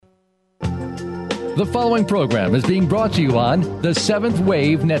The following program is being brought to you on the Seventh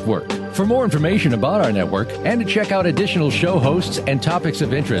Wave Network. For more information about our network and to check out additional show hosts and topics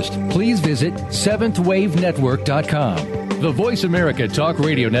of interest, please visit seventhwavenetwork.com. The Voice America Talk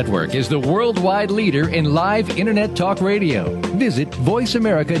Radio Network is the worldwide leader in live Internet talk radio. Visit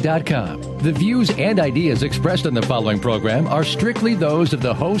voiceamerica.com. The views and ideas expressed on the following program are strictly those of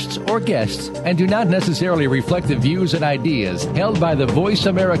the hosts or guests and do not necessarily reflect the views and ideas held by the Voice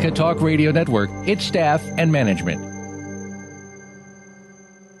America Talk Radio Network, its staff, and management.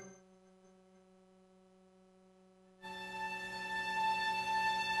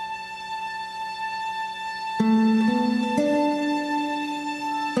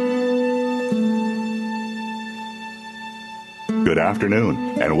 Good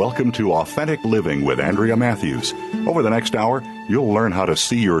afternoon, and welcome to Authentic Living with Andrea Matthews. Over the next hour, you'll learn how to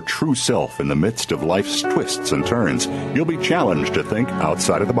see your true self in the midst of life's twists and turns. You'll be challenged to think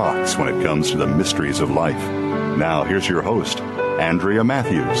outside of the box when it comes to the mysteries of life. Now, here's your host, Andrea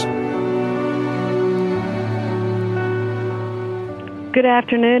Matthews. Good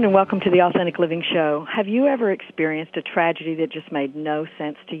afternoon, and welcome to the Authentic Living Show. Have you ever experienced a tragedy that just made no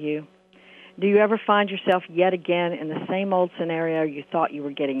sense to you? Do you ever find yourself yet again in the same old scenario you thought you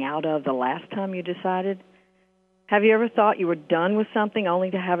were getting out of the last time you decided? Have you ever thought you were done with something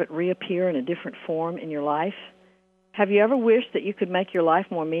only to have it reappear in a different form in your life? Have you ever wished that you could make your life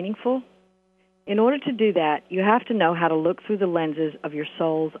more meaningful? In order to do that, you have to know how to look through the lenses of your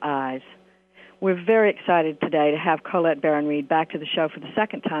soul's eyes. We're very excited today to have Colette Baron-Reid back to the show for the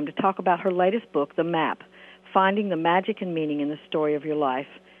second time to talk about her latest book, The Map, Finding the Magic and Meaning in the Story of Your Life.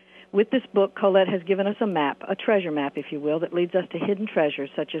 With this book, Colette has given us a map, a treasure map, if you will, that leads us to hidden treasures,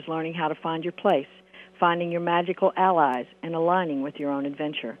 such as learning how to find your place, finding your magical allies, and aligning with your own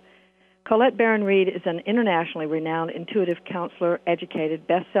adventure. Colette Baron-Reid is an internationally renowned intuitive counselor, educated,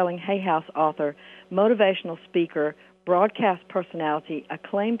 best-selling Hay House author, motivational speaker, broadcast personality,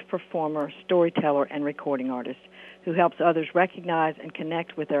 acclaimed performer, storyteller, and recording artist who helps others recognize and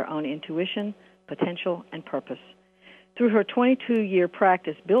connect with their own intuition, potential, and purpose. Through her 22-year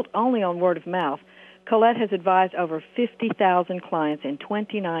practice, built only on word of mouth, Colette has advised over 50,000 clients in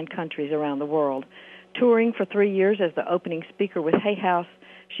 29 countries around the world. Touring for 3 years as the opening speaker with Hay House,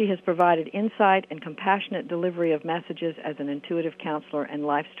 she has provided insight and compassionate delivery of messages as an intuitive counselor and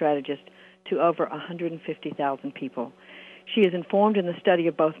life strategist to over 150,000 people. She is informed in the study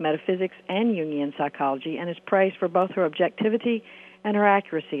of both metaphysics and Jungian psychology and is praised for both her objectivity and her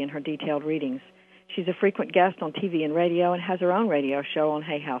accuracy in her detailed readings. She's a frequent guest on TV and radio and has her own radio show on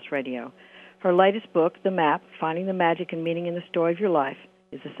Hay House Radio. Her latest book, The Map, Finding the Magic and Meaning in the Story of Your Life,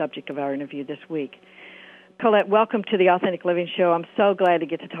 is the subject of our interview this week. Colette, welcome to the Authentic Living Show. I'm so glad to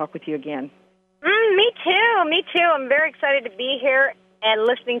get to talk with you again. Me too. I'm very excited to be here and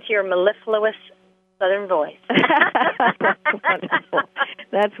listening to your mellifluous Southern voice. That's wonderful.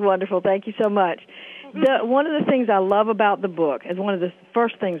 That's wonderful. Thank you so much. One of the things I love about the book, and one of the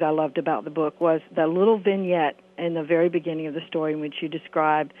first things I loved about the book, was the little vignette in the very beginning of the story in which you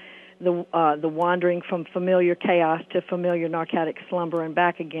described the wandering from familiar chaos to familiar narcotic slumber and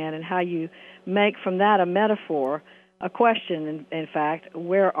back again, and how you make from that a metaphor, a question, in fact,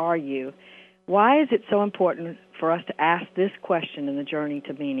 where are you? Why is it so important for us to ask this question in the journey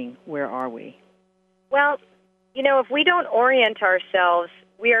to meaning, where are we? Well, if we don't orient ourselves,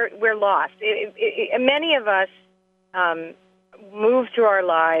 we're lost. Many of us move through our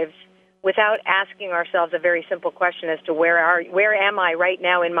lives without asking ourselves a very simple question as to where am I right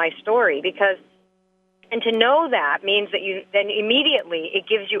now in my story? And to know that means that then immediately it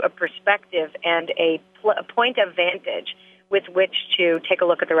gives you a perspective and a point of vantage with which to take a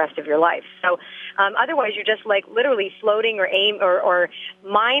look at the rest of your life. So otherwise you're just like literally floating or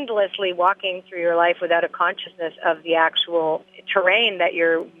mindlessly walking through your life without a consciousness of the actual terrain that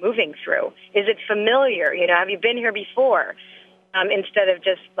you're moving through. Is it familiar? Have you been here before? Instead of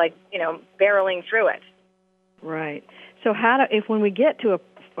just barreling through it. Right. So if when we get to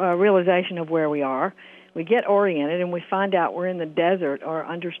a realization of where we are, we get oriented and we find out we're in the desert or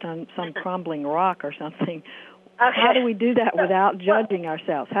under some crumbling rock or something, okay. How do we do that without judging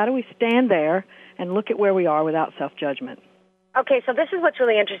ourselves? How do we stand there and look at where we are without self-judgment? Okay, so this is what's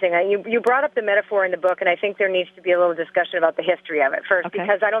really interesting. You brought up the metaphor in the book, and I think there needs to be a little discussion about the history of it first, okay.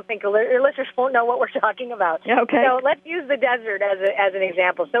 Because I don't think your listeners won't know what we're talking about. Okay. So let's use the desert as an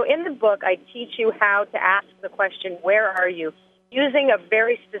example. So in the book, I teach you how to ask the question, where are you, using a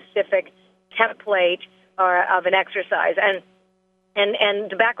very specific template of an exercise. And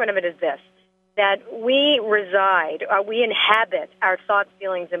the background of it is this, that we inhabit our thoughts,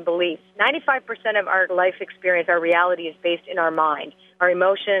 feelings, and beliefs. 95% of our life experience, our reality, is based in our mind. Our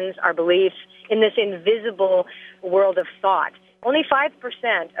emotions, our beliefs, in this invisible world of thought. Only 5%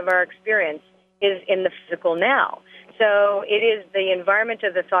 of our experience is in the physical now. So it is the environment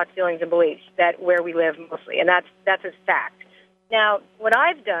of the thoughts, feelings, and beliefs that where we live mostly, and that's a fact. Now, what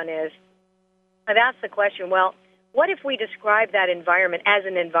I've done is I've asked the question, well, what if we describe that environment as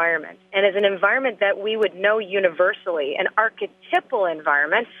an environment, and as an environment that we would know universally, an archetypal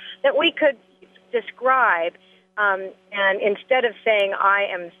environment that we could describe, and instead of saying I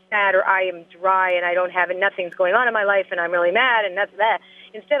am sad or I am dry and I don't have it, nothing's going on in my life and I'm really mad and that's that,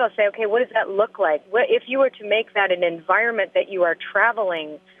 instead I'll say, okay, what does that look like? If you were to make that an environment that you are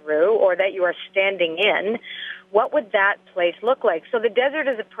traveling through or that you are standing in, what would that place look like? So the desert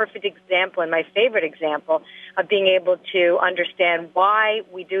is a perfect example, and my favorite example, of being able to understand why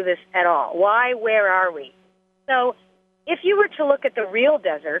we do this at all. Why, where are we? So if you were to look at the real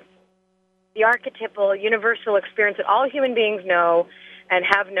desert, the archetypal, universal experience that all human beings know and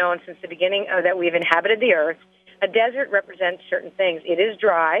have known since the beginning that we've inhabited the earth, a desert represents certain things. It is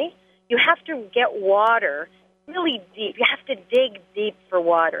dry. You have to get water really deep. You have to dig deep for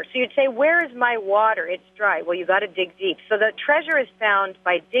water. So you'd say, where is my water? It's dry. Well, you got to dig deep. So the treasure is found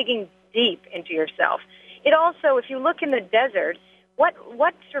by digging deep into yourself. It also, if you look in the desert,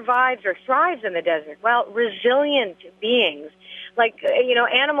 what survives or thrives in the desert? Well, resilient beings. Like,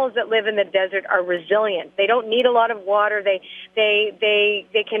 animals that live in the desert are resilient. They don't need a lot of water. They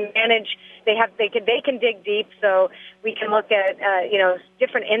can manage. They can dig deep. So we can look at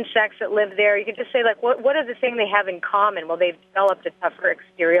different insects that live there. You can just say, like, what are the things they have in common? Well, they've developed a tougher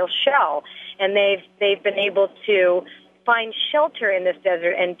exterior shell, and they've been able to find shelter in this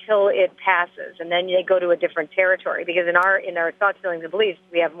desert until it passes, and then they go to a different territory, because in our thoughts, feelings, and beliefs,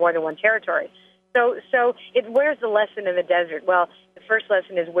 we have more than one territory. So where's the lesson in the desert? Well, the first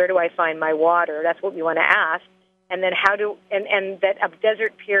lesson is, where do I find my water? That's what we want to ask. And then and that a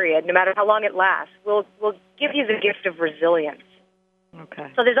desert period, no matter how long it lasts, will give you the gift of resilience.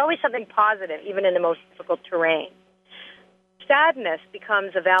 Okay. So there's always something positive, even in the most difficult terrain. Sadness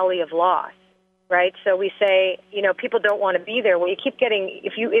becomes a valley of loss, right? So we say, people don't want to be there. Well, you keep getting,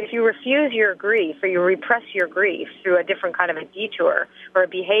 if you refuse your grief or you repress your grief through a different kind of a detour or a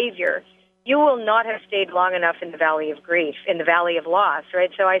behavior, you will not have stayed long enough in the valley of grief, in the valley of loss,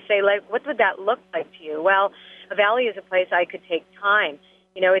 right? So I say, like, what would that look like to you? Well, a valley is a place I could take time.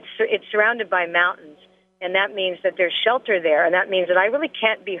 It's surrounded by mountains, and that means that there's shelter there, and that means that I really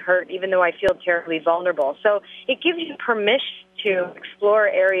can't be hurt, even though I feel terribly vulnerable. So it gives you permission to explore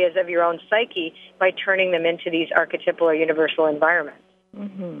areas of your own psyche by turning them into these archetypal or universal environments.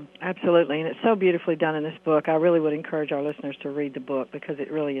 Mm-hmm. Absolutely, and it's so beautifully done in this book. I really would encourage our listeners to read the book, because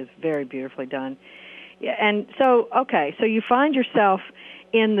it really is very beautifully done. Yeah, and so you find yourself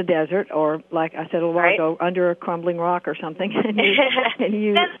in the desert, or, like I said a while ago, under a crumbling rock or something, and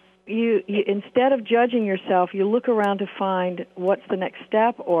you instead of judging yourself, you look around to find what's the next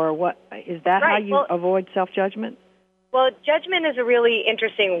step, or what is that how you avoid self-judgment? Well, judgment is a really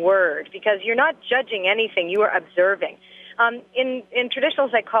interesting word, because you're not judging anything; you are observing. In traditional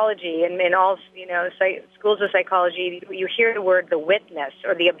psychology, and in all schools of psychology, you hear the word the witness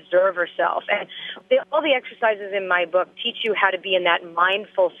or the observer self. And all the exercises in my book teach you how to be in that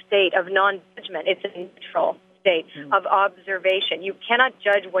mindful state of non-judgment. It's a neutral state of observation. You cannot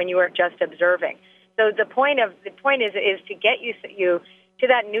judge when you are just observing. So the point is to get you to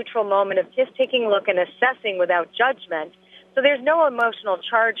that neutral moment of just taking a look and assessing without judgment. So there's no emotional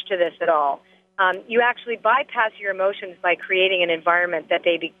charge to this at all. You actually bypass your emotions by creating an environment that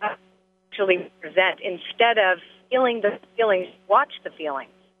they actually present. Instead of feeling the feelings, watch the feelings.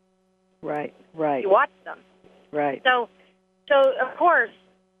 Right. You watch them. Right. So of course,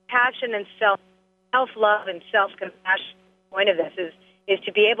 passion and self-love and self-compassion, the point of this is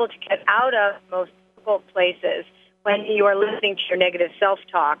to be able to get out of most difficult places when you are listening to your negative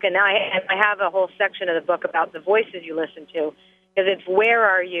self-talk. And I have a whole section of the book about the voices you listen to, because it's where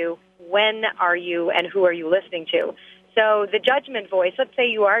are you, when are you, and who are you listening to. So the judgment voice, let's say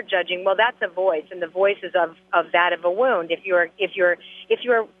you are judging, well, that's a voice, and the voice is of that of a wound. If you're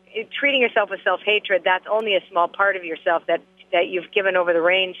treating yourself with self-hatred, that's only a small part of yourself that you've given over the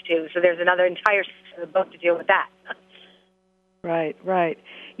reins to. So there's another entire section of the book to deal with that. Right.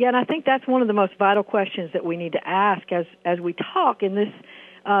 Yeah, and I think that's one of the most vital questions that we need to ask as we talk in this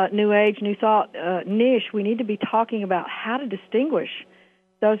New Age, New Thought niche. We need to be talking about how to distinguish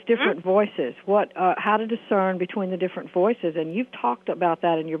those different voices, how to discern between the different voices. And you've talked about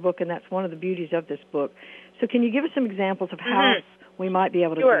that in your book, and that's one of the beauties of this book. So can you give us some examples of how we might be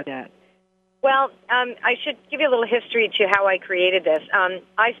able to do that? Well, I should give you a little history to how I created this.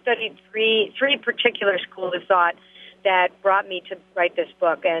 I studied three particular schools of thought that brought me to write this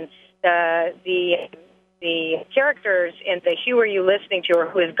book. And the characters in the Who Are You Listening To, or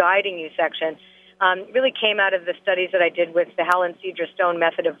Who Is Guiding You section, really came out of the studies that I did with the Helen Cedra Stone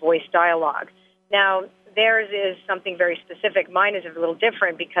method of voice dialogue. Now, theirs is something very specific. Mine is a little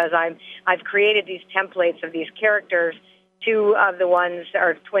different because I've created these templates of these characters. Two of the ones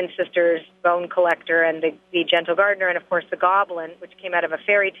are twin sisters, Bone Collector and the Gentle Gardener, and, of course, the Goblin, which came out of a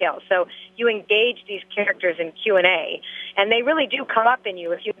fairy tale. So you engage these characters in Q&A, and they really do come up in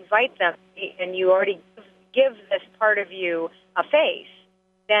you. If you invite them and you already give this part of you a face,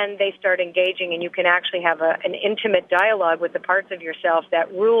 then they start engaging, and you can actually have an intimate dialogue with the parts of yourself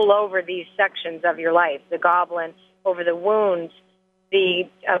that rule over these sections of your life. The Goblin over the wounds, the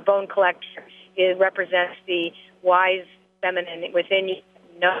Bone Collector, it represents the wise feminine within you,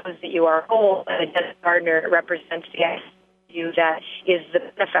 knows that you are whole, and the Gentle Gardener represents the you that is the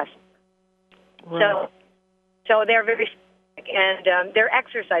manifest. Right. So they're very specific, and they're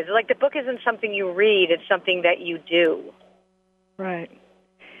exercises. Like, the book isn't something you read; it's something that you do. Right.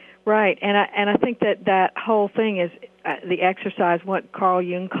 Right, and I think that whole thing is the exercise, what Carl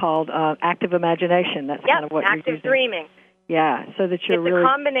Jung called active imagination. That's kind of what you're using. Active dreaming. Yeah, so that you're really... It's a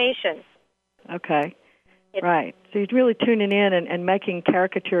combination. Okay, right. So you're really tuning in and making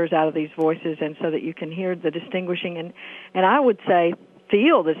caricatures out of these voices, and so that you can hear the distinguishing, and I would say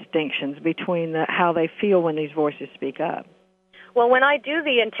feel the distinctions between how they feel when these voices speak up. Well, when I do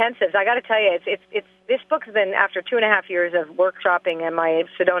the intensives, I got to tell you, it's this book has been after 2.5 years of workshopping in my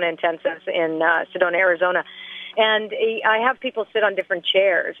Sedona intensives in Sedona, Arizona, and I have people sit on different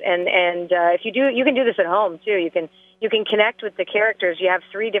chairs, and if you do, you can do this at home too. You can connect with the characters. You have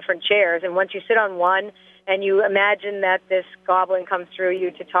 3 different chairs, and once you sit on one, and you imagine that this goblin comes through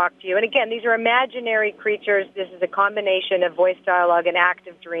you to talk to you. And again, these are imaginary creatures. This is a combination of voice dialogue and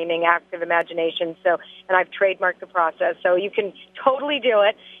active dreaming, active imagination. So, and I've trademarked the process. So you can totally do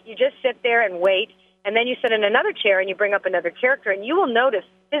it. You just sit there and wait, and then you sit in another chair and you bring up another character, and you will notice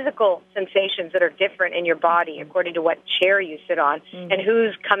physical sensations that are different in your body according to what chair you sit on and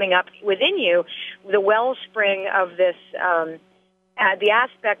who's coming up within you. The wellspring of this the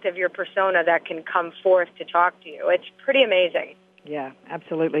aspect of your persona that can come forth to talk to you. It's pretty amazing. Yeah,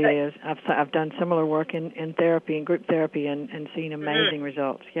 absolutely it is. I've done similar work in therapy, in group therapy, and seen amazing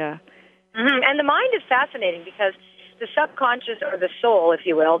results, yeah. Mm-hmm. And the mind is fascinating because the subconscious, or the soul, if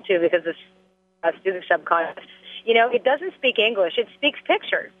you will, too, because it's through the subconscious, it doesn't speak English. It speaks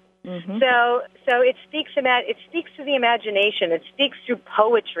pictures. Mm-hmm. So it speaks to the imagination. It speaks through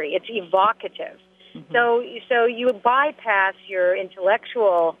poetry. It's evocative. Mm-hmm. So you bypass your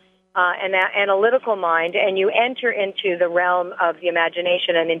intellectual and analytical mind, and you enter into the realm of the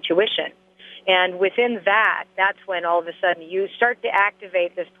imagination and intuition. And within that's when all of a sudden you start to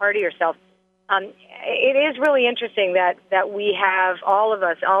activate this part of yourself. It is really interesting that we have, all of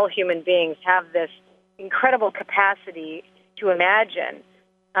us, all human beings, have this incredible capacity to imagine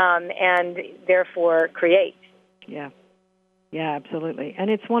and therefore create. Yeah. Yeah, absolutely. And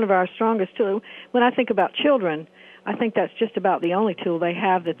it's one of our strongest tools. When I think about children, I think that's just about the only tool they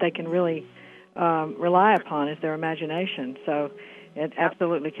have that they can really rely upon is their imagination. So it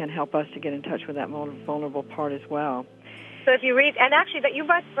absolutely can help us to get in touch with that vulnerable part as well. So if you read, and actually that you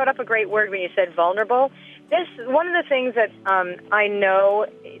brought up a great word when you said vulnerable. This, one of the things that I know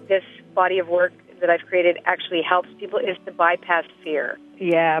this body of work that I've created actually helps people is to bypass fear.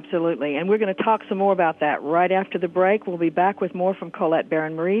 Yeah, absolutely. And we're going to talk some more about that right after the break. We'll be back with more from Colette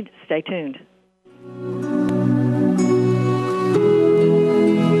Baron-Marie. Stay tuned.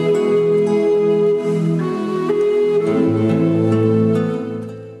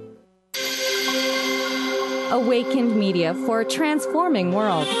 Awakened Media for a transforming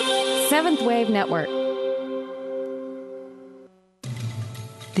world. Seventh Wave Network.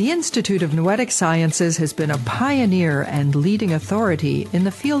 The Institute of Noetic Sciences has been a pioneer and leading authority in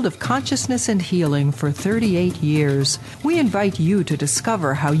the field of consciousness and healing for 38 years. We invite you to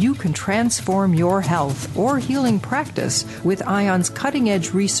discover how you can transform your health or healing practice with ION's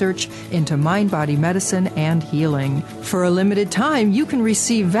cutting-edge research into mind-body medicine and healing. For a limited time, you can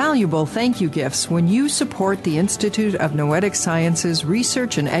receive valuable thank you gifts when you support the Institute of Noetic Sciences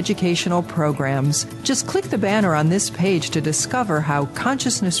research and educational programs. Just click the banner on this page to discover how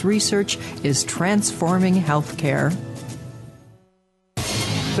consciousness research is transforming healthcare.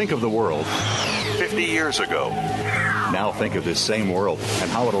 Think of the world 50 years ago. Now think of this same world and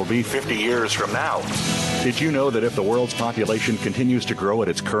how it'll be 50 years from now. Did you know that if the world's population continues to grow at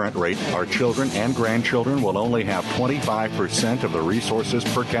its current rate, our children and grandchildren will only have 25% of the resources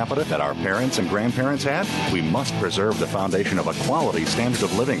per capita that our parents and grandparents had? We must preserve the foundation of a quality standard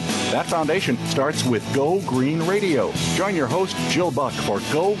of living. That foundation starts with Go Green Radio. Join your host, Jill Buck, for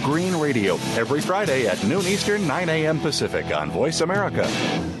Go Green Radio every Friday at noon Eastern, 9 a.m. Pacific on Voice America.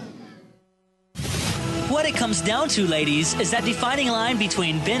 What it comes down to, ladies, is that defining line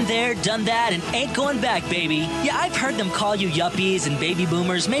between been there, done that, and ain't going back, baby. Yeah, I've heard them call you yuppies and baby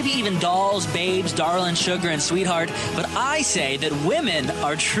boomers, maybe even dolls, babes, darling, sugar, and sweetheart. But I say that women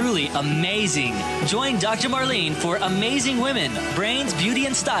are truly amazing. Join Dr. Marlene for Amazing Women, Brains, Beauty,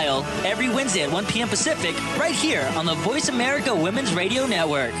 and Style every Wednesday at 1 p.m. Pacific, right here on the Voice America Women's Radio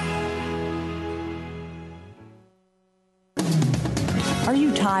Network. Are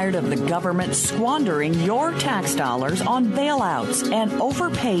you tired of the government squandering your tax dollars on bailouts and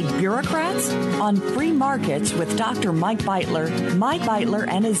overpaid bureaucrats? On Free Markets with Dr. Mike Beitler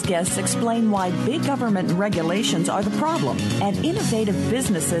and his guests explain why big government regulations are the problem and innovative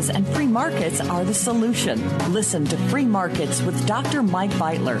businesses and free markets are the solution. Listen to Free Markets with Dr. Mike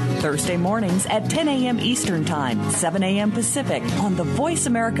Beitler, Thursday mornings at 10 a.m. Eastern Time, 7 a.m. Pacific on the Voice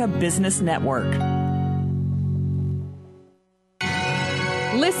America Business Network.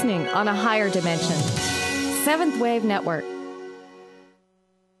 Listening on a higher dimension. Seventh Wave Network.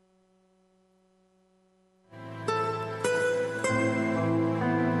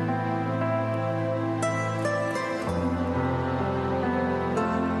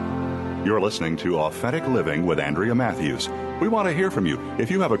 You're listening to Authentic Living with Andrea Matthews. We want to hear from you.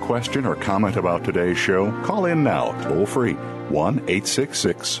 If you have a question or comment about today's show, call in now, toll free,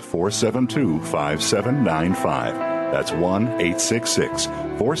 1-866-472-5795. That's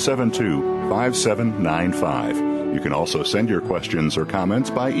 1-866-472-5795. You can also send your questions or comments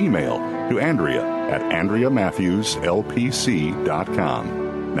by email to Andrea at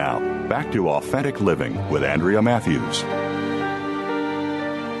AndreaMatthewsLPC.com. Now, back to Authentic Living with Andrea Matthews.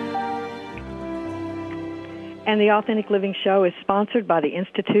 And the Authentic Living Show is sponsored by the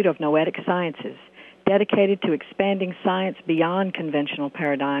Institute of Noetic Sciences, dedicated to expanding science beyond conventional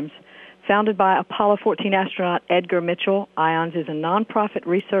paradigms. Founded by Apollo 14 astronaut Edgar Mitchell, IONS is a nonprofit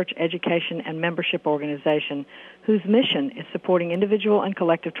research, education, and membership organization whose mission is supporting individual and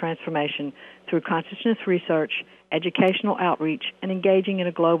collective transformation through consciousness research, educational outreach, and engaging in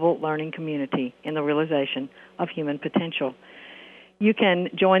a global learning community in the realization of human potential. You can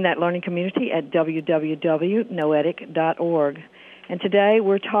join that learning community at www.noetic.org. And today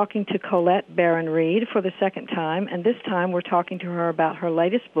we're talking to Colette Baron-Reid for the second time, and this time we're talking to her about her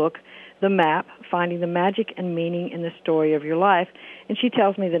latest book, The Map, Finding the Magic and Meaning in the Story of Your Life. And she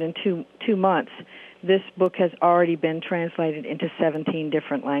tells me that in two months, this book has already been translated into 17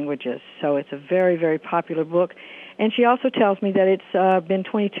 different languages. So it's a very, very popular book. And she also tells me that it's been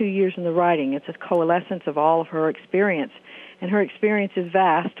 22 years in the writing. It's a coalescence of all of her experience. And her experience is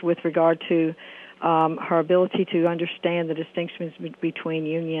vast with regard to her ability to understand the distinctions between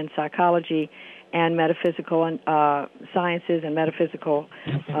Jungian psychology and metaphysical sciences and metaphysical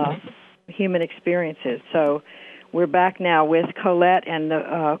human experiences. So we're back now with Colette, and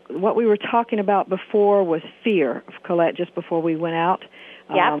what we were talking about before was fear. Colette, just before we went out,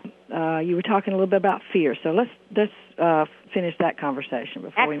 Yep. You were talking a little bit about fear. So let's finish that conversation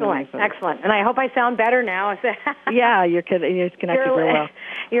before we move further. Excellent. And I hope I sound better now. Yeah, you're connected real well.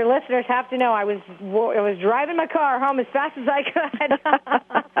 Your listeners have to know I was driving my car home as fast as I could.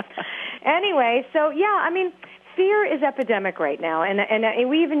 Anyway, so yeah, I mean, fear is epidemic right now, and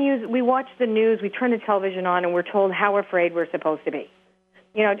we watch the news, we turn the television on, and we're told how afraid we're supposed to be.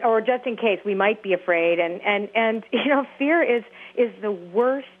 You know, or just in case we might be afraid, and you know, fear is the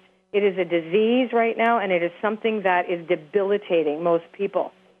worst. It is a disease right now, and it is something that is debilitating most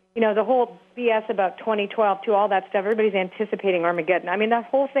people. You know, the whole BS about 2012, too, all that stuff, everybody's anticipating Armageddon. I mean, that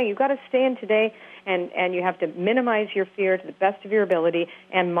whole thing, you've got to stay in today, and you have to minimize your fear to the best of your ability.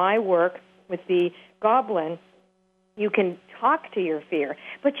 And my work with the Goblin, you can talk to your fear,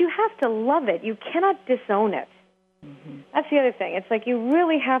 but you have to love it. You cannot disown it. Mm-hmm. That's the other thing. It's like you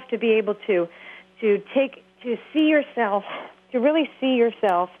really have to be able to see yourself, to really see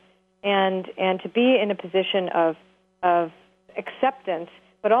yourself, and to be in a position of acceptance,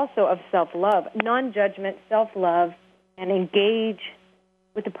 but also of self-love, non-judgment, self-love, and engage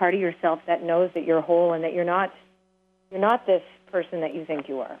with the part of yourself that knows that you're whole and that you're not this person that you think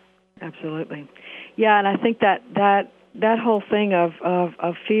you are. Absolutely. Yeah, and I think that whole thing of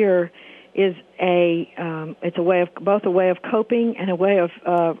fear is it's a way of both a way of coping and a way of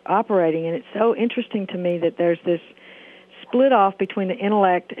operating, and it's so interesting to me that there's this split off between the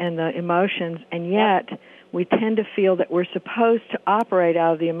intellect and the emotions, and yet we tend to feel that we're supposed to operate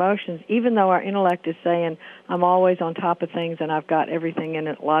out of the emotions, even though our intellect is saying, I'm always on top of things and I've got everything in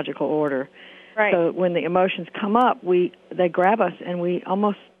a logical order. Right. So when the emotions come up, they grab us, and we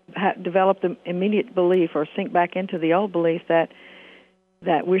almost develop the immediate belief or sink back into the old belief that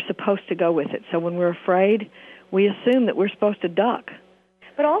we're supposed to go with it. So when we're afraid, we assume that we're supposed to duck.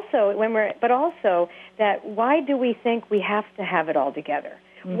 But also that why do we think we have to have it all together?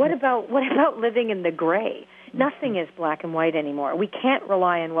 Mm-hmm. What about living in the gray? Mm-hmm. Nothing is black and white anymore. We can't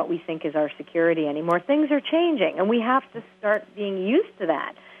rely on what we think is our security anymore. Things are changing, and we have to start being used to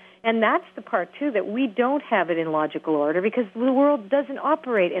that. And that's the part, too, that we don't have it in logical order because the world doesn't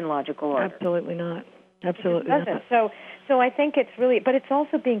operate in logical order. Absolutely not. Absolutely not. So I think it's really, but it's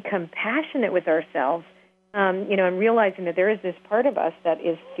also being compassionate with ourselves, and realizing that there is this part of us that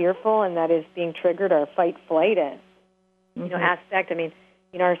is fearful and that is being triggered, our fight, flight, and aspect. I mean,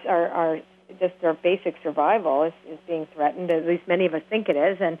 our basic survival is being threatened. At least many of us think it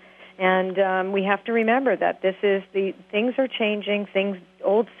is, and we have to remember that things are changing.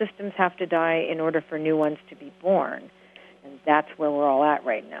 Old systems have to die in order for new ones to be born. And that's where we're all at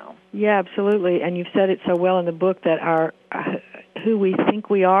right now. Yeah, absolutely. And you've said it so well in the book that our who we think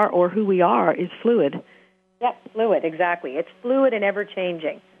we are or who we are is fluid. Yep, fluid, exactly. It's fluid and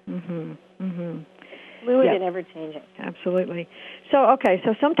ever-changing. Mm-hmm. Mm-hmm. Fluid and ever-changing. Absolutely. So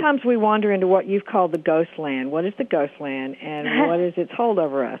sometimes we wander into what you've called the ghost land. What is the ghost land, and what is its hold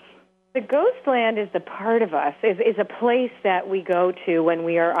over us? The ghost land is the part of us, is a place that we go to when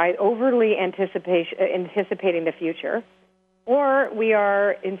we are overly anticipating the future, or we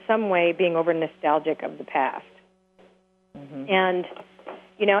are in some way being over nostalgic of the past. Mm-hmm.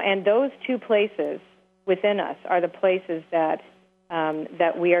 And those two places within us are the places that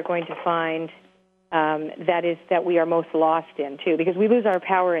we are going to find that we are most lost in too, because we lose our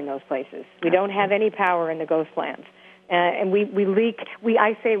power in those places. We don't have any power in the ghost lands. And we leak.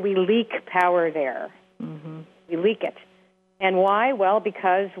 I say we leak power there. Mm-hmm. We leak it, and why? Well,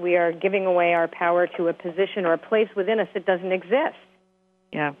 because we are giving away our power to a position or a place within us that doesn't exist.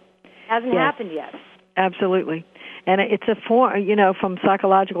 Yeah, hasn't happened yet. Absolutely, and it's a form. From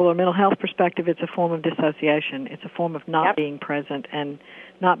psychological or mental health perspective, it's a form of dissociation. It's a form of not being present, and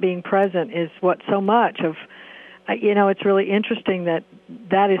not being present is what so much of. It's really interesting that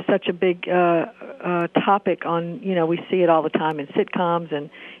is such a big topic on, we see it all the time in sitcoms and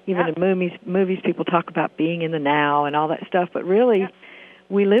even in movies people talk about being in the now and all that stuff, but really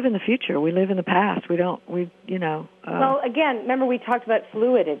we live in the future. We live in the past. Well, again, remember we talked about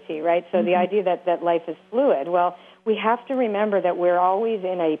fluidity, right? So the idea that life is fluid. Well, we have to remember that we're always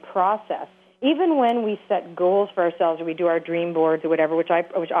in a process. Even when we set goals for ourselves or we do our dream boards or whatever, which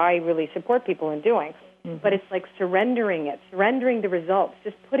I really support people in doing, but it's like surrendering the results,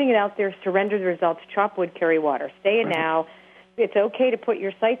 just putting it out there, surrender the results, chop wood, carry water, stay in now. It's okay to put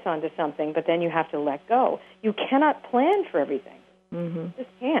your sights onto something, but then you have to let go. You cannot plan for everything. Mm-hmm. You just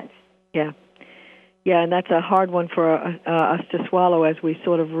can't. Yeah. Yeah, and that's a hard one for us to swallow as we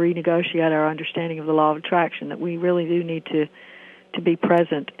sort of renegotiate our understanding of the law of attraction, that we really do need to be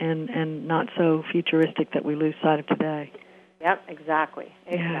present and not so futuristic that we lose sight of today. Yep, exactly.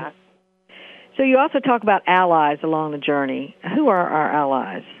 Yeah. So you also talk about allies along the journey. Who are our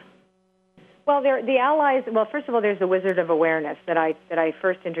allies? Well, the allies. Well, first of all, there's the Wizard of Awareness that I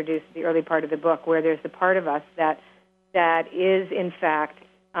first introduced in the early part of the book, where there's the part of us that is in fact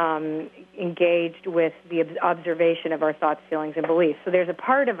engaged with the observation of our thoughts, feelings, and beliefs. So there's a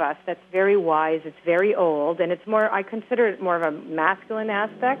part of us that's very wise. It's very old, and it's more. I consider it more of a masculine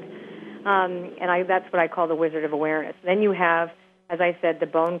aspect, that's what I call the Wizard of Awareness. Then you have, as I said, the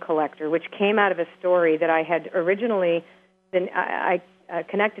Bone Collector, which came out of a story that I had originally I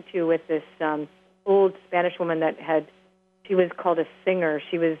connected to with this old Spanish woman she was called a singer.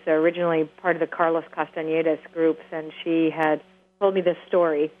 She was originally part of the Carlos Castañeda's groups, and she had told me this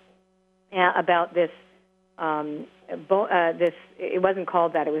story about this. It wasn't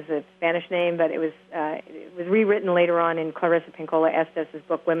called that; it was a Spanish name, but it was rewritten later on in Clarissa Pinkola Estes'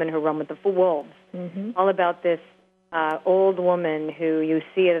 book "Women Who Run with the Wolves," all about this old woman who you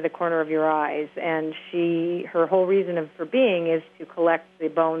see out of the corner of your eyes, and her whole reason for being is to collect the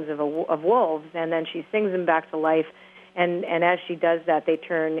bones of wolves, and then she sings them back to life. And as she does that, they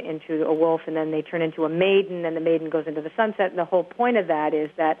turn into a wolf, and then they turn into a maiden, and the maiden goes into the sunset. And the whole point of that is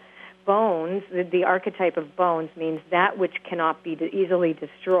that bones, the archetype of bones, means that which cannot be easily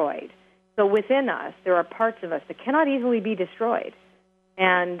destroyed. So within us, there are parts of us that cannot easily be destroyed,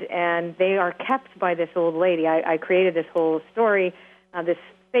 and they are kept by this old lady. I created this whole story, this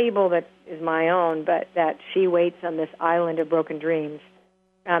fable that is my own, but that she waits on this island of broken dreams.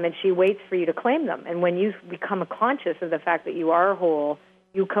 and she waits for you to claim them. And when you become conscious of the fact that you are whole,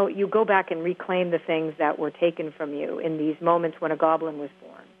 you go back and reclaim the things that were taken from you in these moments when a goblin was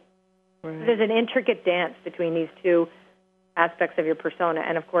born. Right. There's an intricate dance between these two aspects of your persona.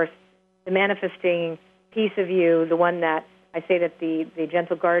 And, of course, the manifesting piece of you, the one that I say that the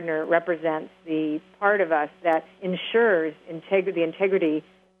gentle gardener represents the part of us that ensures the integrity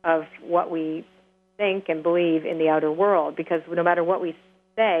of what we think and believe in the outer world, because no matter what we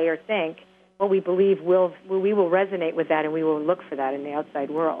say or think, what we believe we will resonate with that, and we will look for that in the outside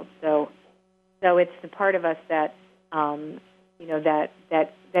world. So it's the part of us that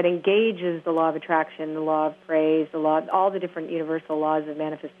that engages the law of attraction, the law of praise, all the different universal laws of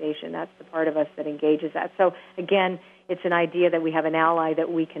manifestation. That's the part of us that engages that. So again, it's an idea that we have an ally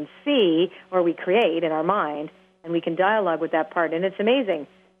that we can see or we create in our mind, and we can dialogue with that part. And it's amazing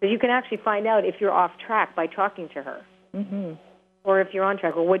because you can actually find out if you're off track by talking to her. Mm-hmm. Or if you're on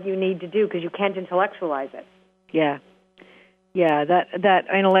track, or what you need to do, because you can't intellectualize it. Yeah. That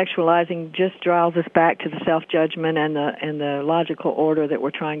intellectualizing just draws us back to the self-judgment and the logical order that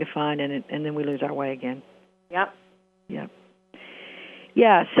we're trying to find, and then we lose our way again. Yep.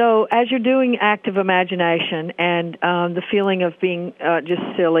 Yeah, so as you're doing active imagination and the feeling of being just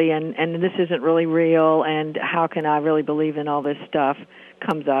silly and this isn't really real and how can I really believe in all this stuff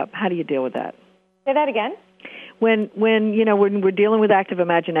comes up, how do you deal with that? Say that again. When we're dealing with active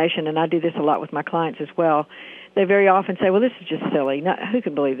imagination, and I do this a lot with my clients as well, they very often say, well, this is just silly. Who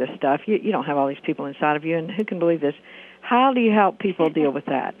can believe this stuff? You don't have all these people inside of you, and who can believe this? How do you help people deal with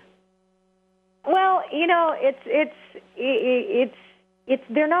that? Well, it's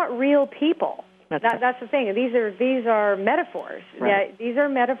they're not real people. That's the thing. These are metaphors. Right. These are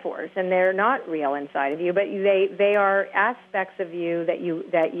metaphors, and they're not real inside of you, but they are aspects of you that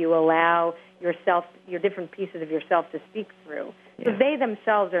you allow yourself, your different pieces of yourself to speak through. Yeah. So they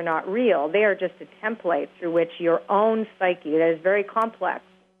themselves are not real. They are just a template through which your own psyche, that is very complex,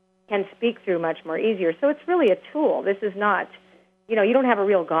 can speak through much more easier. So it's really a tool. This is not, you don't have a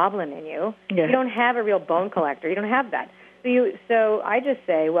real goblin in you. Yeah. You don't have a real bone collector. You don't have that. So I just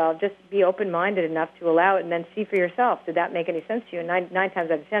say, well, just be open-minded enough to allow it and then see for yourself. Did that make any sense to you? And nine times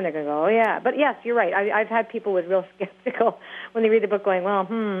out of 10, they're going to go, oh, yeah. But, yes, you're right. I've had people with real skeptical when they read the book going, well,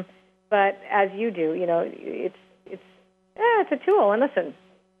 But as you do, it's a tool. And listen,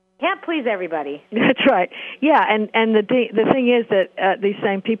 can't please everybody. That's right. Yeah, and the thing is that these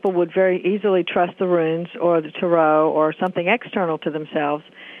same people would very easily trust the runes or the tarot or something external to themselves.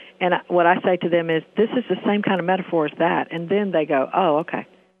 And what I say to them is, this is the same kind of metaphor as that. And then they go, oh, okay,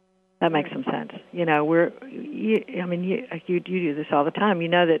 that makes some sense. You do this all the time. You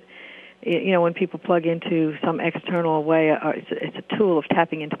know that, when people plug into some external way, it's a tool of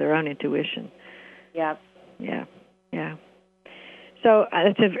tapping into their own intuition. Yeah. So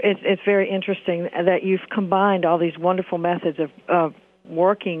it's very interesting that you've combined all these wonderful methods of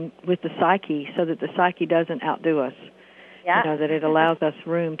working with the psyche so that the psyche doesn't outdo us. Yeah. That it allows us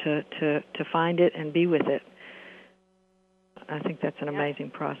room to find it and be with it. I think that's an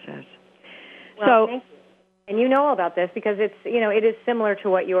amazing process. Well, thank you. And you know about this because it's, it is similar to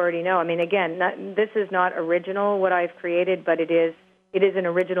what you already know. I mean, again, this is not original, what I've created, but it is an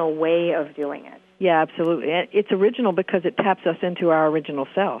original way of doing it. Yeah, absolutely. It's original because it taps us into our original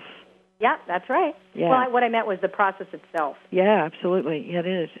self. Yeah, that's right. Yeah. Well, what I meant was the process itself. Yeah, absolutely. Yeah, it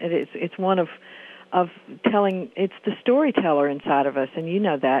is. It's one of telling. It's the storyteller inside of us, and you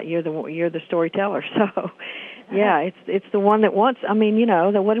know that you're the storyteller. So, yeah, it's the one that wants. I mean,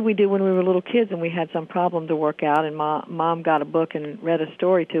 what did we do when we were little kids and we had some problem to work out, and mom got a book and read a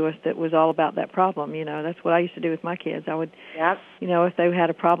story to us that was all about that problem. That's what I used to do with my kids. I would, if they had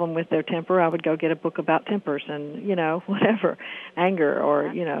a problem with their temper, I would go get a book about tempers and whatever, anger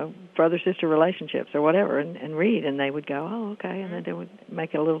or brother-sister relationships or whatever, and read, and they would go, oh, okay, and then they would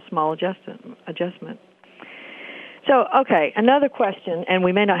make a little small adjustment. So, okay, another question, and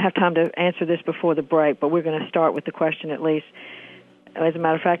we may not have time to answer this before the break, but we're going to start with the question at least. As a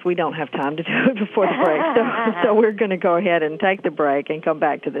matter of fact, we don't have time to do it before the break, so we're going to go ahead and take the break and come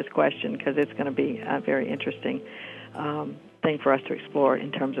back to this question because it's going to be a very interesting thing for us to explore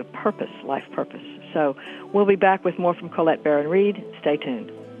in terms of purpose, life purpose. So we'll be back with more from Colette Baron-Reid. Stay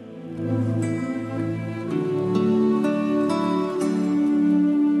tuned.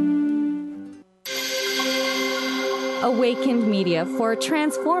 Awakened Media for a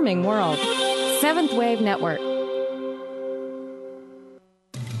transforming world. Seventh Wave Network.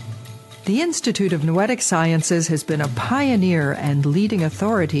 The Institute of Noetic Sciences has been a pioneer and leading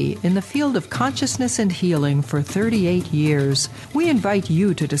authority in the field of consciousness and healing for 38 years. We invite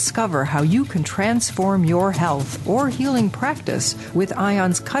you to discover how you can transform your health or healing practice with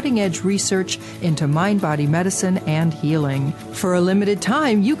ION's cutting-edge research into mind-body medicine and healing. For a limited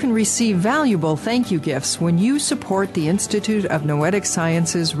time, you can receive valuable thank you gifts when you support the Institute of Noetic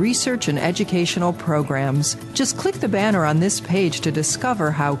Sciences research and educational programs. Just click the banner on this page to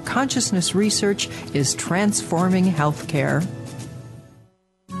discover how consciousness research is transforming healthcare.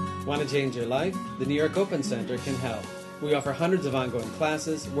 Want to change your life? The New York Open Center can help. We offer hundreds of ongoing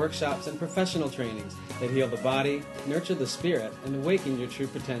classes, workshops, and professional trainings that heal the body, nurture the spirit, and awaken your true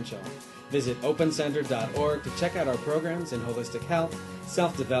potential. Visit opencenter.org to check out our programs in holistic health,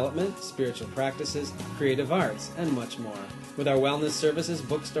 self-development, spiritual practices, creative arts, and much more. With our wellness services,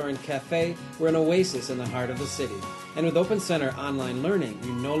 bookstore, and cafe, we're an oasis in the heart of the city. And with Open Center online learning,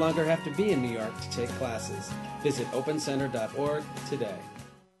 you no longer have to be in New York to take classes. Visit opencenter.org today.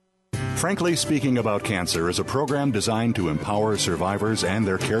 Frankly Speaking About Cancer is a program designed to empower survivors and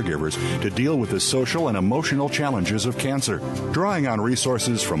their caregivers to deal with the social and emotional challenges of cancer. Drawing on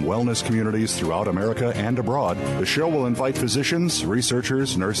resources from wellness communities throughout America and abroad, the show will invite physicians,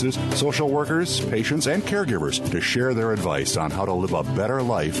 researchers, nurses, social workers, patients, and caregivers to share their advice on how to live a better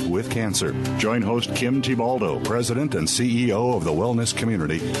life with cancer. Join host Kim Tibaldo, President and CEO of the Wellness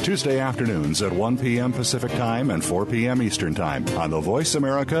Community, Tuesday afternoons at 1 p.m. Pacific Time and 4 p.m. Eastern Time on the Voice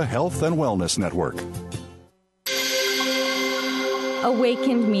America Health and Wellness Network.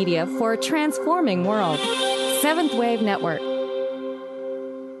 Awakened Media for a transforming world. Seventh Wave Network.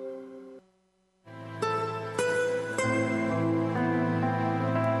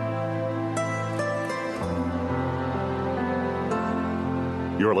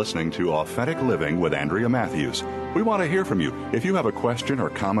 You're listening to Authentic Living with Andrea Matthews. We want to hear from you. If you have a question or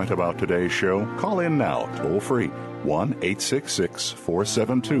comment about today's show, call in now, toll-free,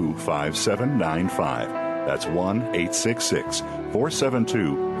 1-866-472-5795. That's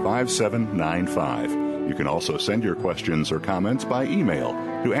 1-866-472-5795. You can also send your questions or comments by email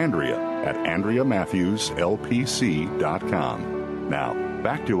to Andrea at AndreaMatthewsLPC.com. Now,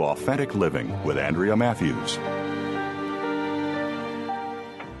 back to Authentic Living with Andrea Matthews.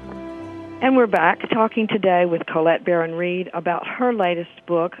 And we're back talking today with Colette Baron-Reid about her latest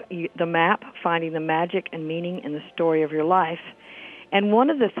book, The Map, Finding the Magic and Meaning in the Story of Your Life. And one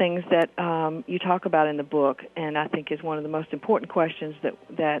of the things that you talk about in the book, and I think is one of the most important questions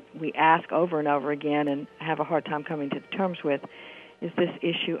that we ask over and over again and have a hard time coming to terms with, is this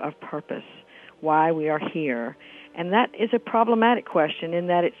issue of purpose, why we are here. And that is a problematic question in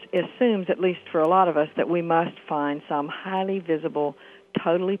that it assumes, at least for a lot of us, that we must find some highly visible,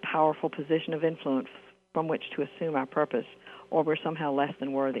 totally powerful position of influence from which to assume our purpose, or we're somehow less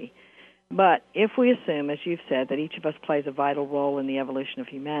than worthy. But if we assume, as you've said, that each of us plays a vital role in the evolution of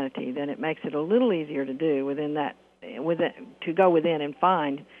humanity, then it makes it a little easier to do to go within and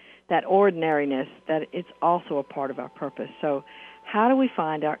find that ordinariness, that it's also a part of our purpose. So how do we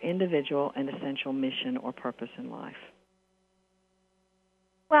find our individual and essential mission or purpose in life?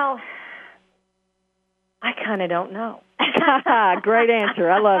 Well, I kind of don't know. Great answer.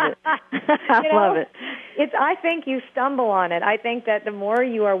 I love it. Love it. I think you stumble on it. I think that the more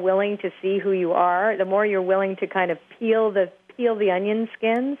you are willing to see who you are, the more you're willing to kind of peel the onion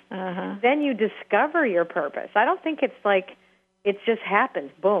skins, then you discover your purpose. I don't think it's like it just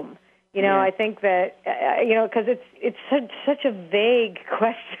happens, boom. I think that, because it's such a vague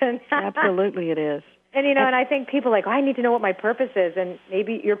question. Absolutely it is. And, and I think people are like, I need to know what my purpose is, and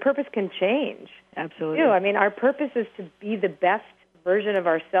maybe your purpose can change. Absolutely. I mean, our purpose is to be the best version of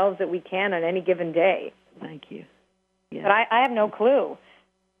ourselves that we can on any given day. Thank you. Yeah. But I have no clue.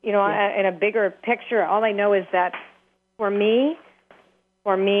 In a bigger picture, all I know is that for me,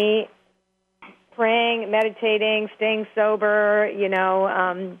 praying, meditating, staying sober,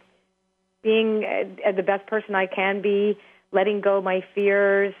 being the best person I can be, letting go of my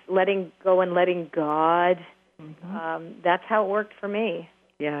fears, letting go and letting God. That's how it worked for me.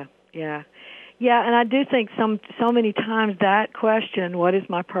 Yeah, and I do think so many times that question, what is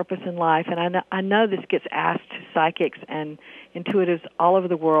my purpose in life, and I know this gets asked to psychics and intuitives all over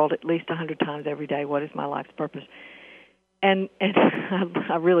the world at least 100 times every day, what is my life's purpose? And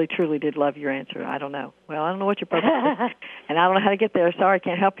I really, truly did love your answer. I don't know. Well, I don't know what your purpose is, and I don't know how to get there. Sorry,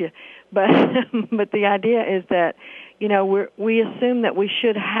 can't help you. But the idea is that, we assume that we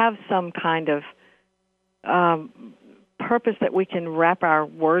should have some kind of purpose that we can wrap our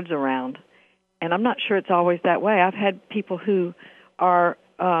words around. And I'm not sure it's always that way. I've had people who are,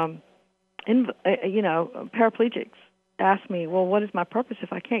 paraplegics, ask me, well, what is my purpose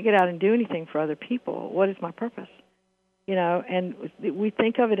if I can't get out and do anything for other people? What is my purpose? You know, and we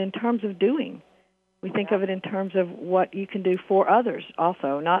think of it in terms of doing. We think of it in terms of what you can do for others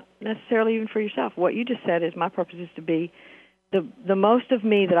also, not necessarily even for yourself. What you just said is my purpose is to be the most of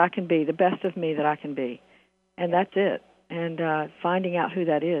me that I can be, the best of me that I can be. And that's it. And finding out who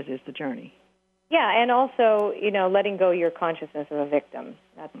that is the journey. Yeah, and also, you know, letting go your consciousness of a victim.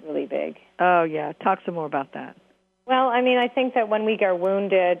 That's really big. Oh, yeah. Talk some more about that. Well, I mean, I think that when we get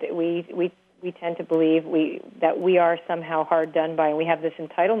wounded, we tend to believe that we are somehow hard done by, and we have this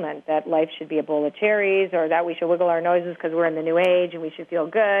entitlement that life should be a bowl of cherries, or that we should wiggle our noses because we're in the new age and we should feel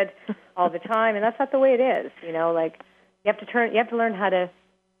good all the time, and that's not the way it is. You know, like you have to learn how to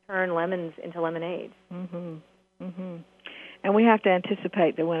turn lemons into lemonade. And we have to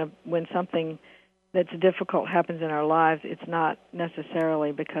anticipate that when something that's difficult happens in our lives, it's not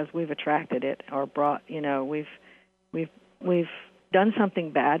necessarily because we've attracted it or brought, you know, we've done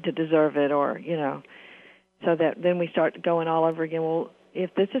something bad to deserve it, or, you know, so that then we start going all over again. Well,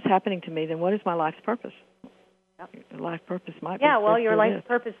 if this is happening to me, then what is my life's purpose? Yep. Life purpose might be. Yeah, well, your life's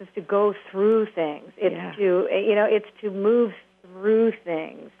purpose is to go through things. It's to, you know, it's to move through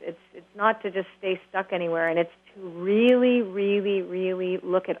things. It's not to just stay stuck anywhere, and it's to really, really, really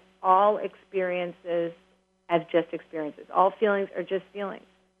look at all experiences as just experiences. All feelings are just feelings.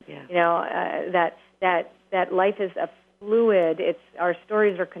 Yeah. You know, that life is a fluid. Our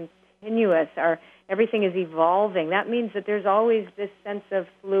stories are continuous. Everything is evolving. That means that there's always this sense of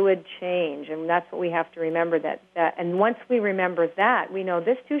fluid change, and that's what we have to remember. That and once we remember that, we know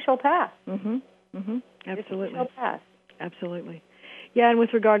this too shall pass. Absolutely. This too shall pass. Absolutely. Yeah, and with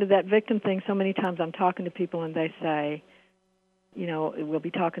regard to that victim thing, so many times I'm talking to people and they say, you know, we'll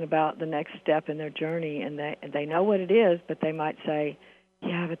be talking about the next step in their journey, and they know what it is, but they might say,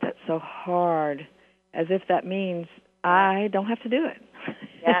 yeah, but that's so hard, as if that means I don't have to do it.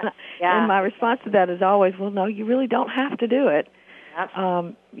 Yeah. And my response to that is always, well, no, you really don't have to do it.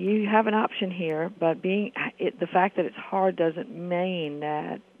 You have an option here, but the fact that it's hard doesn't mean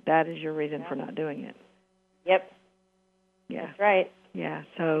that is your reason for not doing it. Yep. Yeah. That's right. Yeah.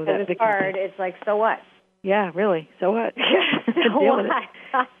 So because it's hard. It's like, so what? Yeah, really. So what? So what?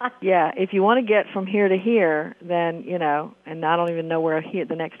 Yeah. If you want to get from here to here, then, you know, and I don't even know where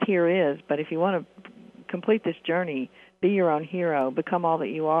the next here is, but if you want to complete this journey, be your own hero, become all that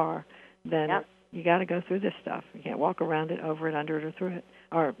you are, then you got to go through this stuff. You can't walk around it, over it, under it, or through it.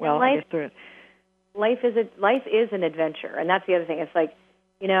 Or, well, I guess through it. Life is an adventure, and that's the other thing. It's like,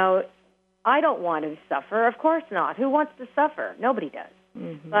 you know, I don't want to suffer. Of course not. Who wants to suffer? Nobody does.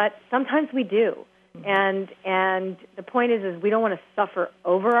 But sometimes we do. And the point is we don't want to suffer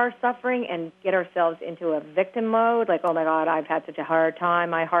over our suffering and get ourselves into a victim mode, like, oh, my God, I've had such a hard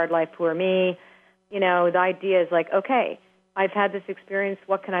time, my hard life, poor me. You know, the idea is like, okay, I've had this experience,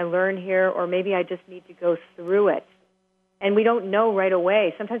 what can I learn here? Or maybe I just need to go through it. And we don't know right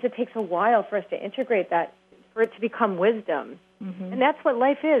away. Sometimes it takes a while for us to integrate that, for it to become wisdom. And that's what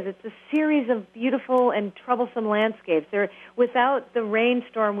life is. It's a series of beautiful and troublesome landscapes. Without the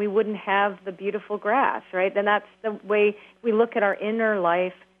rainstorm, we wouldn't have the beautiful grass, right? And that's the way we look at our inner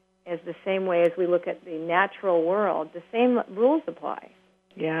life, as the same way as we look at the natural world. The same rules apply.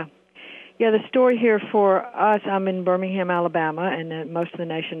 Yeah. Yeah, the story here for us, I'm in Birmingham, Alabama, and most of the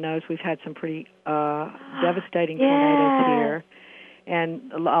nation knows we've had some pretty devastating tornadoes here.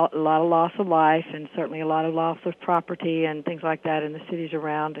 And a lot of loss of life, and certainly a lot of loss of property and things like that in the cities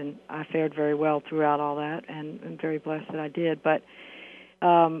around. And I fared very well throughout all that, and I'm very blessed that I did. But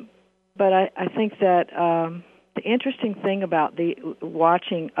I think that the interesting thing about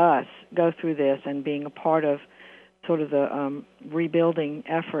watching us go through this and being a part of sort of the rebuilding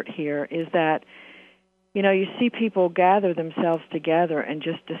effort here is that, you know, you see people gather themselves together and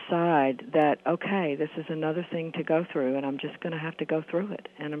just decide that, okay, this is another thing to go through, and I'm just going to have to go through it,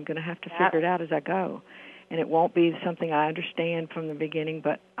 and I'm going to have to figure it out as I go. And it won't be something I understand from the beginning,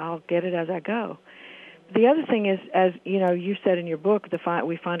 but I'll get it as I go. The other thing is, as you know, you said in your book,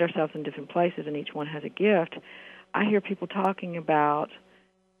 we find ourselves in different places, and each one has a gift. I hear people talking about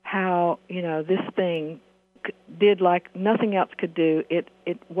how, you know, this thing did like nothing else could do. It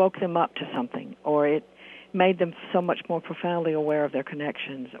woke them up to something, or it made them so much more profoundly aware of their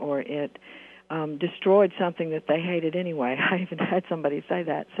connections, or it destroyed something that they hated anyway. I even had somebody say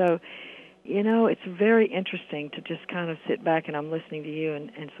that. So, you know, it's very interesting to just kind of sit back, and I'm listening to you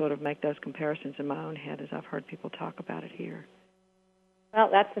and sort of make those comparisons in my own head as I've heard people talk about it here. Well,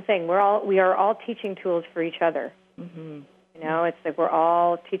 that's the thing. We are all teaching tools for each other. You know, it's like we're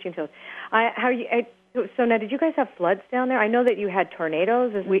all teaching tools. So now, did you guys have floods down there? I know that you had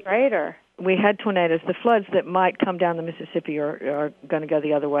tornadoes. Is that right? Or we had tornadoes. The floods that might come down the Mississippi are going to go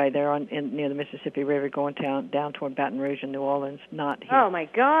the other way. They're near the Mississippi River, going down toward Baton Rouge and New Orleans. Not here. Oh my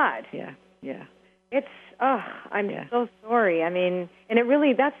God. Yeah. It's I'm so sorry. I mean, and it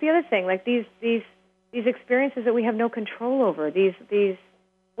really, that's the other thing. Like these experiences that we have no control over. These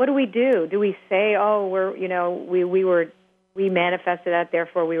what do we do? Do we say, oh, we manifested that,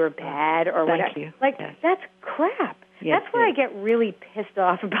 therefore we were bad, or whatever? Thank you. Like that's crap. Yes, that's where I get really pissed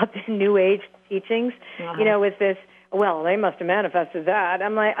off about the New Age teachings. With this, well, they must have manifested that.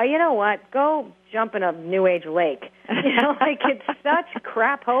 I'm like, you know what? Go jump in a New Age lake. It's such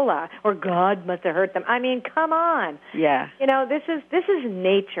crapola. Or God must have hurt them. I mean, come on. Yeah. This is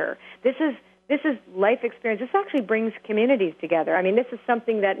nature. This is life experience. This actually brings communities together. I mean, this is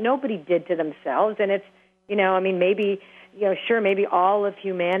something that nobody did to themselves, and it's, maybe all of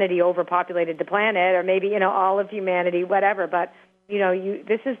humanity overpopulated the planet, or maybe, all of humanity, whatever, but,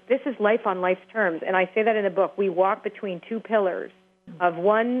 this is life on life's terms, and I say that in the book. We walk between two pillars of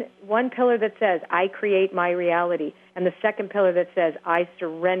one pillar that says, I create my reality, and the second pillar that says, I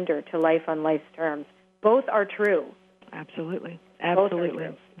surrender to life on life's terms. Both are true. Absolutely. Both are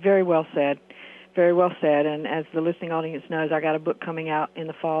true. Very well said. Very well said. And as the listening audience knows, I got a book coming out in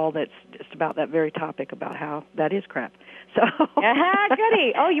the fall that's just about that very topic, about how that is crap. So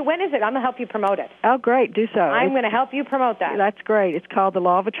goody. Oh, when is it? I'm going to help you promote it. Oh, great. Do so. I'm going to help you promote that. That's great. It's called The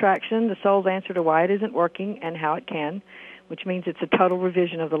Law of Attraction, The Soul's Answer to Why It Isn't Working and How It Can, which means it's a total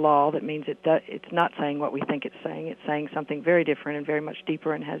revision of the law. That means it's not saying what we think it's saying. It's saying something very different and very much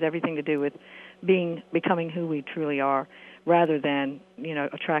deeper, and has everything to do with becoming who we truly are, rather than,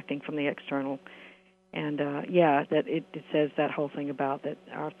 attracting from the external. And, that it says that whole thing about that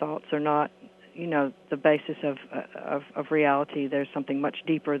our thoughts are not, the basis of reality. There's something much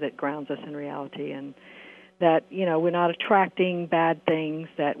deeper that grounds us in reality, and that, we're not attracting bad things,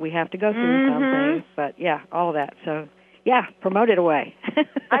 that we have to go through some things. But, all of that. So, promote it away.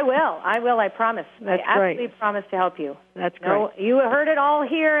 I will, I promise. That's I absolutely great. promise to help you. That's great. You heard it all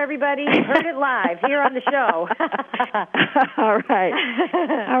here, everybody. You heard it live here on the show. All right.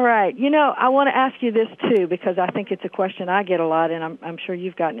 All right. I want to ask you this, too, because I think it's a question I get a lot, and I'm sure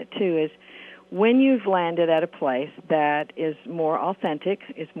you've gotten it, too, is when you've landed at a place that is more authentic,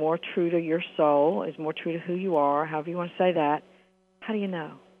 is more true to your soul, is more true to who you are, however you want to say that, how do you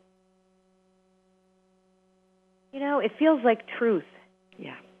know? It feels like truth.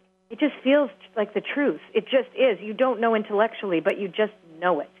 Yeah. It just feels like the truth. It just is. You don't know intellectually, but you just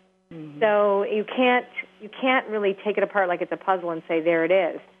know it. Mm-hmm. So you can't really take it apart like it's a puzzle and say, there it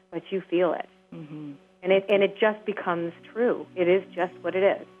is, but you feel it. Mm-hmm. And it just becomes true. It is just what it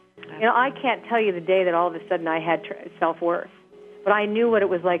is. Absolutely. I can't tell you the day that all of a sudden I had self-worth, but I knew what it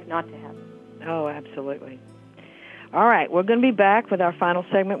was like not to have it. Oh, absolutely. All right, we're going to be back with our final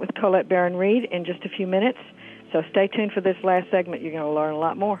segment with Colette Baron-Reid in just a few minutes. So stay tuned for this last segment. You're going to learn a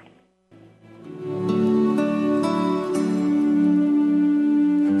lot more.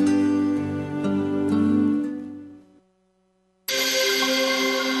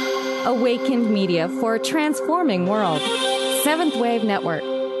 Awakened Media for a transforming world. Seventh Wave Network.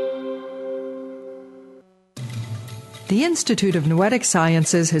 The Institute of Noetic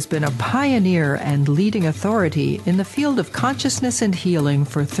Sciences has been a pioneer and leading authority in the field of consciousness and healing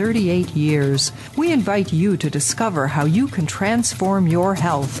for 38 years. We invite you to discover how you can transform your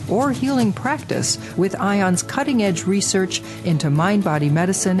health or healing practice with ION's cutting-edge research into mind-body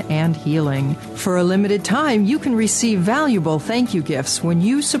medicine and healing. For a limited time, you can receive valuable thank you gifts when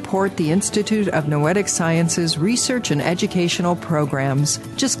you support the Institute of Noetic Sciences research and educational programs.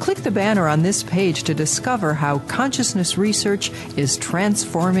 Just click the banner on this page to discover how consciousness research is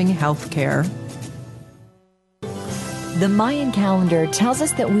transforming healthcare. The Mayan calendar tells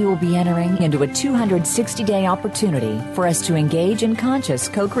us that we will be entering into a 260-day opportunity for us to engage in conscious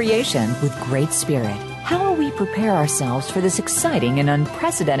co-creation with Great Spirit. How will we prepare ourselves for this exciting and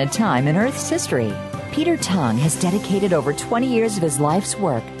unprecedented time in Earth's history? Peter Tong has dedicated over 20 years of his life's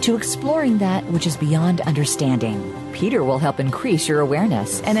work to exploring that which is beyond understanding. Peter will help increase your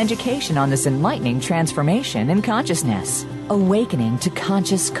awareness and education on this enlightening transformation in consciousness. Awakening to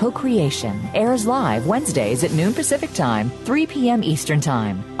Conscious Co-Creation airs live Wednesdays at noon Pacific Time, 3 p.m. Eastern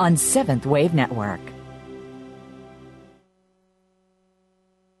Time on Seventh Wave Network.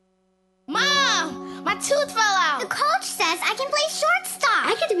 Mom! My tooth fell out! The coach says I can play shortstop!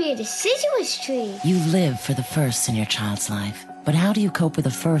 I get to be a deciduous tree! You live for the firsts in your child's life. But how do you cope with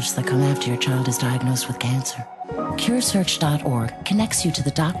the firsts that come after your child is diagnosed with cancer? CureSearch.org connects you to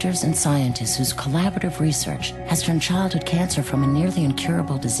the doctors and scientists whose collaborative research has turned childhood cancer from a nearly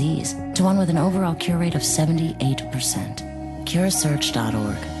incurable disease to one with an overall cure rate of 78%.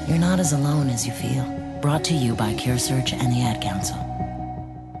 CureSearch.org. You're not as alone as you feel. Brought to you by CureSearch and the Ad Council.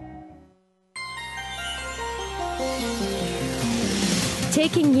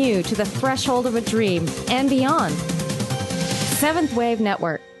 Taking you to the threshold of a dream and beyond. Seventh Wave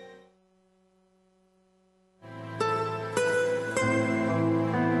Network.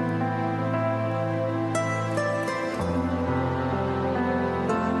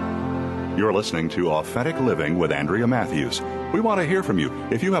 You're listening to Authentic Living with Andrea Matthews. We want to hear from you.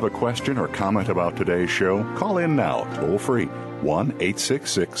 If you have a question or comment about today's show, call in now, toll free,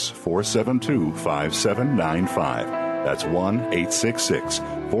 1-866-472-5795. That's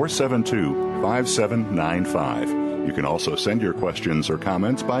 1-866-472-5795. You can also send your questions or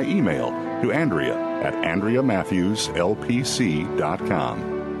comments by email to Andrea at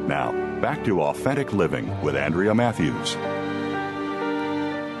AndreaMatthewsLPC.com. Now, back to Authentic Living with Andrea Matthews.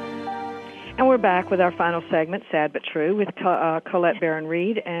 And we're back with our final segment, Sad But True, with Colette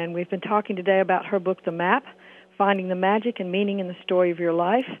Baron-Reid, and we've been talking today about her book, The Map, Finding the Magic and Meaning in the Story of Your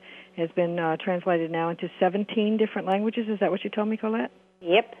Life. It has been translated now into 17 different languages. Is that what you told me, Colette?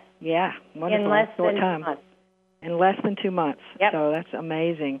 Yep. Yeah, wonderful. In less than 2 months. In less than 2 months. Yep. So that's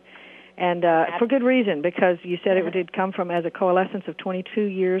amazing. And for good reason, because you said it did come from as a coalescence of 22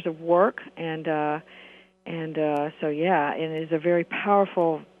 years of work, and so yeah, it is a very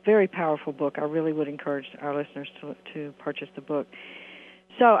powerful book. I really would encourage our listeners to purchase the book.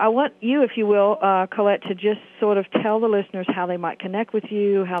 So I want you, if you will, Colette, to just sort of tell the listeners how they might connect with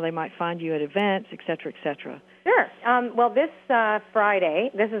you, how they might find you at events, et cetera, et cetera. Sure. Well, this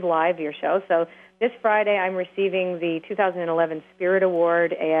Friday, this is live, your show, so this Friday I'm receiving the 2011 Spirit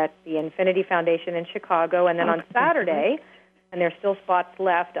Award at the Infinity Foundation in Chicago, and then on Saturday, and there's still spots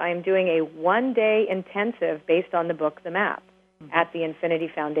left, I am doing a one-day intensive based on the book, The Map, at the Infinity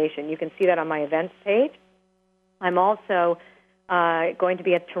Foundation. You can see that on my events page. I'm also going to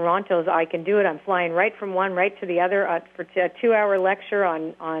be at Toronto's I Can Do It. I'm flying right from one right to the other for a 2-hour lecture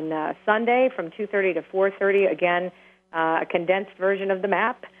on Sunday from 2:30 to 4:30. Again, a condensed version of The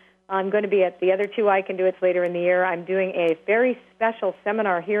Map. I'm going to be at the other two I Can Do It's later in the year. I'm doing a very special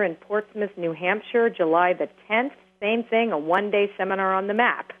seminar here in Portsmouth, New Hampshire, July the 10th. Same thing, a one-day seminar on The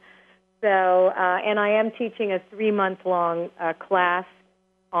Map. So, and I am teaching a 3-month-long class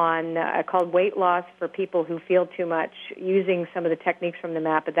on called Weight Loss for People Who Feel Too Much, using some of the techniques from The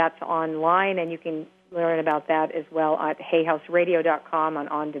Map, but that's online, and you can learn about that as well at hayhouseradio.com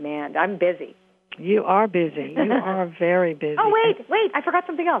on demand. I'm busy. You are busy. You are very busy. Oh, wait, I forgot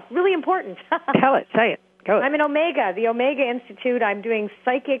something else. Really important. Tell it, say it. Go. I'm in Omega, the Omega Institute. I'm doing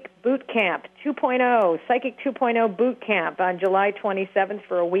Psychic Boot Camp 2.0, Psychic 2.0 Boot Camp on July 27th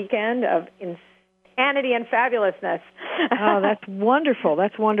for a weekend of insanity and fabulousness. Oh, that's wonderful.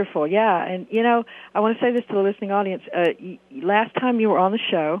 That's wonderful. Yeah, and, you know, I want to say this to the listening audience. Last time you were on the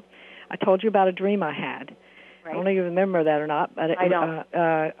show, I told you about a dream I had. Right. I don't know if you remember that or not, but I don't.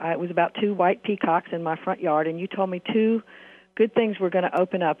 It was about 2 white peacocks in my front yard, and you told me 2 good things were going to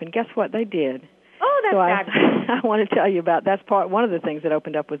open up, and guess what? They did. Oh, that's fabulous. I want to tell you about that's one of the things that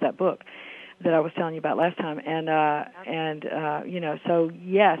opened up with that book that I was telling you about last time, and you know, so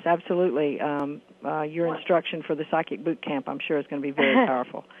yes, absolutely. Your instruction for the Psychic Boot Camp, I'm sure, is going to be very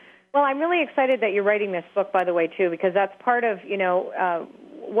powerful. Well, I'm really excited that you're writing this book, by the way, too, because that's part of, you know,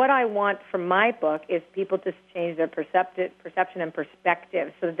 what I want from my book is people to change their perception and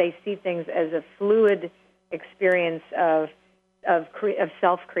perspective so that they see things as a fluid experience of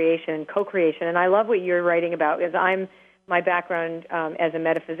self-creation and co-creation. And I love what you're writing about, because my background as a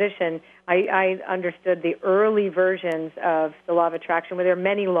metaphysician, I understood the early versions of the law of attraction, where there are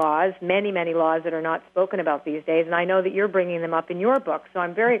many laws, many laws that are not spoken about these days, and I know that you're bringing them up in your book. So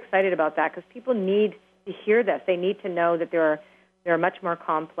I'm very excited about that, because people need to hear this. They need to know that there are much more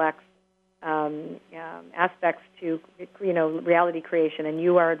complex aspects to, you know, reality creation, and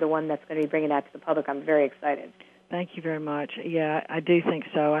you are the one that's going to be bringing that to the public. I'm very excited. Thank you very much. Yeah, I do think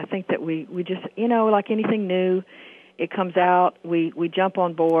so. I think that we just, you know, like anything new, it comes out, we jump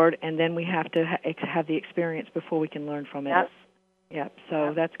on board, and then we have to have the experience before we can learn from it. Yep.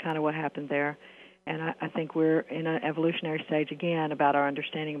 So that's kind of what happened there. And I think we're in an evolutionary stage again about our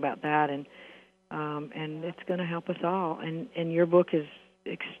understanding about that, and it's going to help us all. And your book is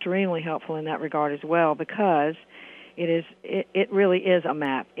extremely helpful in that regard as well, because it really is a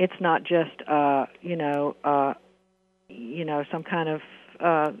map. It's not just some kind of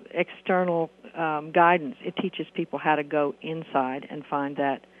external guidance. It teaches people how to go inside and find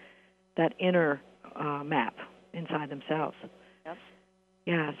that inner map inside themselves. Yep.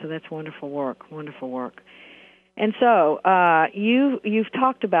 Yeah, so that's wonderful work. And so you've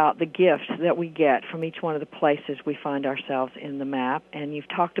talked about the gifts that we get from each one of the places we find ourselves in the map, and you've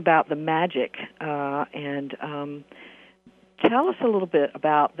talked about the magic. And tell us a little bit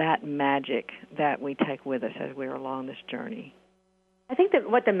about that magic that we take with us as we're along this journey. I think that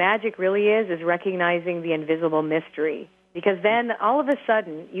what the magic really is recognizing the invisible mystery. Because then, all of a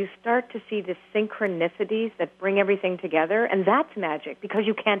sudden, you start to see the synchronicities that bring everything together, and that's magic because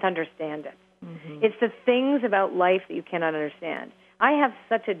you can't understand it. Mm-hmm. It's the things about life that you cannot understand. I have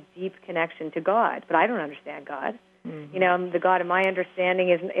such a deep connection to God, but I don't understand God. Mm-hmm. You know, the God of my understanding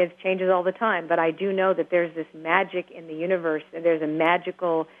is changes all the time, but I do know that there's this magic in the universe, that there's a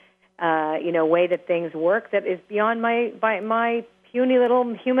magical, way that things work that is beyond my puny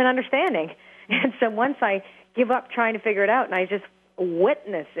little human understanding. And so once I give up trying to figure it out and I just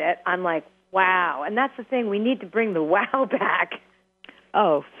witness it, I'm like, wow. And that's the thing. We need to bring the wow back.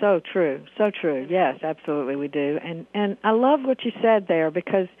 Oh, so true. So true. Yes, absolutely we do. And I love what you said there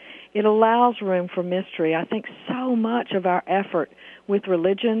because it allows room for mystery. I think so much of our effort with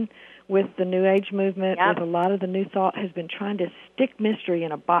religion, with the New Age movement, with a lot of the New Thought has been trying to stick mystery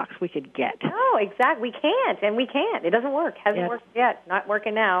in a box we could get. Oh, exactly. We can't, and we can't. It doesn't work. Hasn't worked yet. Not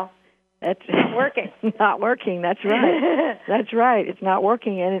working now. That's not working. Not working. That's right. That's right. It's not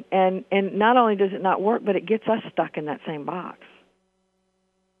working, and not only does it not work, but it gets us stuck in that same box.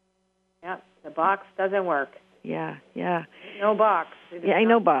 Yeah, the box doesn't work. Yeah. No box. Ain't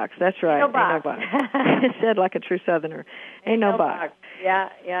no box. That's right. Ain't no box. Said like a true Southerner. Ain't no box. Yeah.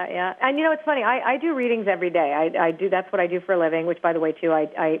 And it's funny. I do readings every day. I do. That's what I do for a living. Which, by the way, too,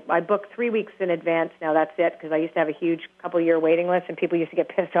 I book 3 weeks in advance. Now that's it because I used to have a huge couple-year waiting list, and people used to get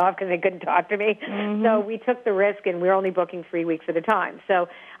pissed off because they couldn't talk to me. Mm-hmm. So we took the risk, and we're only booking 3 weeks at a time. So,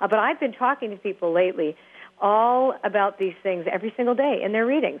 but I've been talking to people lately all about these things every single day in their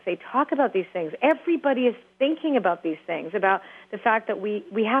readings. They talk about these things. Everybody is thinking about these things, about the fact that we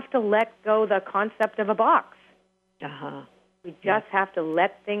have to let go the concept of a box. Uh-huh. We just have to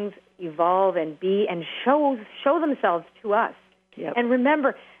let things evolve and be and show themselves to us. Yep. And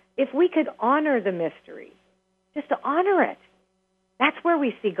remember, if we could honor the mystery, just to honor it, that's where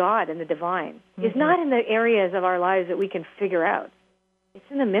we see God and the divine. Mm-hmm. It's not in the areas of our lives that we can figure out. It's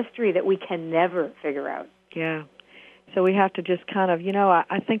in the mystery that we can never figure out. Yeah. So we have to just kind of,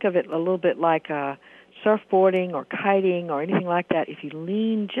 I think of it a little bit like surfboarding or kiting or anything like that. If you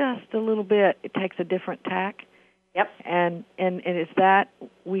lean just a little bit, it takes a different tack. Yep. And it's that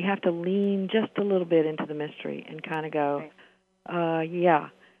we have to lean just a little bit into the mystery and kind of go,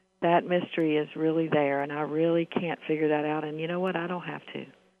 that mystery is really there, and I really can't figure that out. And you know what? I don't have to.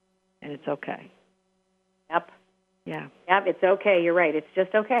 And it's okay. Yep. Yeah. Yep, it's okay. You're right. It's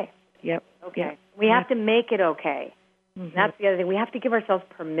just okay. Yep. Okay. Yep. We have to make it okay. Mm-hmm. That's the other thing. We have to give ourselves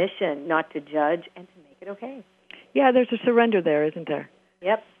permission not to judge and to make it okay. Yeah, there's a surrender there, isn't there?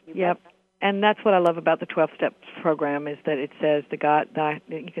 Yep. Yep. And that's what I love about the 12 Steps program is that it says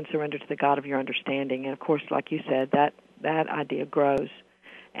you can surrender to the God of your understanding. And, of course, like you said, that idea grows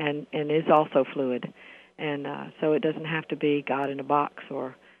and is also fluid. And so it doesn't have to be God in a box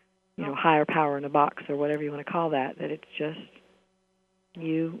or, higher power in a box or whatever you want to call that it's just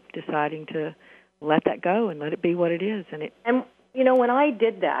you deciding to let that go and let it be what it is. And when I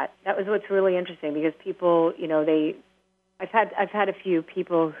did that was what's really interesting because people, I've had a few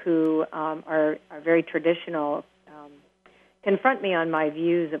people who are very traditional confront me on my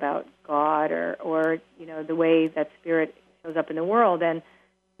views about God or the way that spirit shows up in the world, and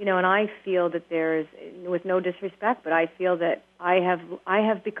I feel that there's, with no disrespect, but I feel that I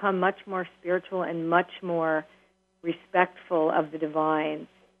have become much more spiritual and much more respectful of the divine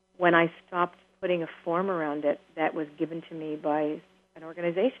when I stopped putting a form around it that was given to me by an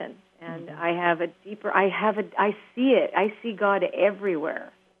organization. And mm-hmm. I see it. I see God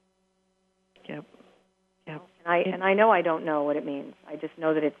everywhere. Yep. And I know I don't know what it means. I just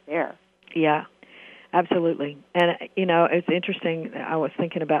know that it's there. Yeah, absolutely. And, it's interesting. I was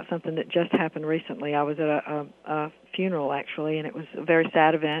thinking about something that just happened recently. I was at a funeral, actually, and it was a very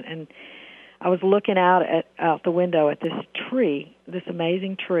sad event. And I was looking out the window at this tree, this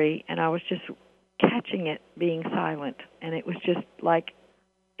amazing tree, and I was just catching it being silent. And it was just like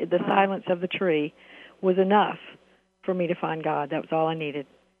the silence of the tree was enough for me to find God. That was all I needed.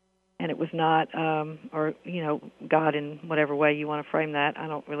 And it was not, God in whatever way you want to frame that. I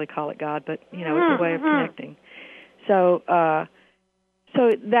don't really call it God, but, it's a way of connecting. So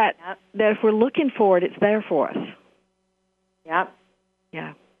that if we're looking for it, it's there for us. Yep.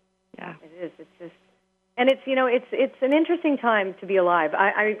 Yeah. It is. It's just, and it's an interesting time to be alive.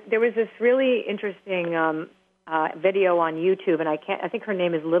 There was this really interesting video on YouTube, and I think her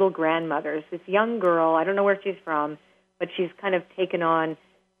name is Little Grandmothers. This young girl, I don't know where she's from, but she's kind of taken on,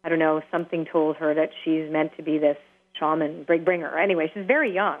 I don't know, something told her that she's meant to be this shaman bringer. Anyway, she's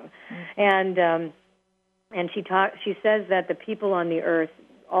very young, and she says that the people on the earth,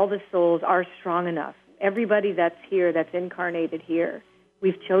 all the souls, are strong enough. Everybody that's here, that's incarnated here,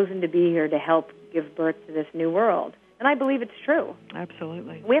 we've chosen to be here to help give birth to this new world. And I believe it's true.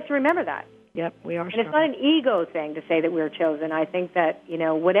 Absolutely. We have to remember that. Yep, we are. And it's not an ego thing to say that we're chosen. I think that,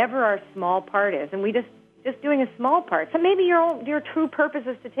 whatever our small part is, and we just doing a small part. So maybe your true purpose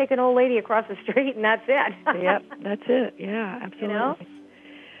is to take an old lady across the street, and that's it. Yep, that's it. Yeah, absolutely.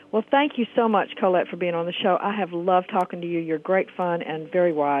 Well, thank you so much, Colette, for being on the show. I have loved talking to you. You're great fun and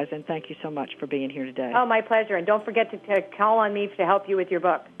very wise, and thank you so much for being here today. Oh, my pleasure. And don't forget to call on me to help you with your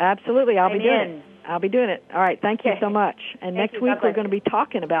book. Absolutely. I'll be doing it. All right. Thank you so much. And Thank next you. week we're going to be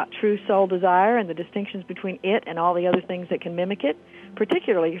talking about true soul desire and the distinctions between it and all the other things that can mimic it,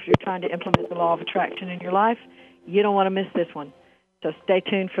 particularly if you're trying to implement the law of attraction in your life. You don't want to miss this one. So stay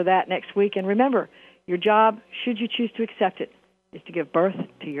tuned for that next week. And remember, your job, should you choose to accept it, is to give birth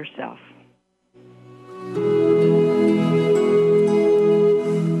to yourself.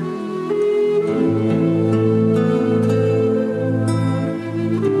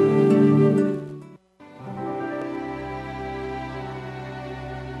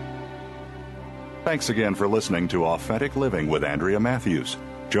 Thanks again for listening to Authentic Living with Andrea Matthews.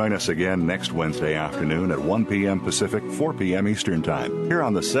 Join us again next Wednesday afternoon at 1 p.m. Pacific, 4 p.m. Eastern Time, here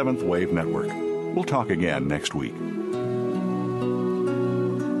on the Seventh Wave Network. We'll talk again next week.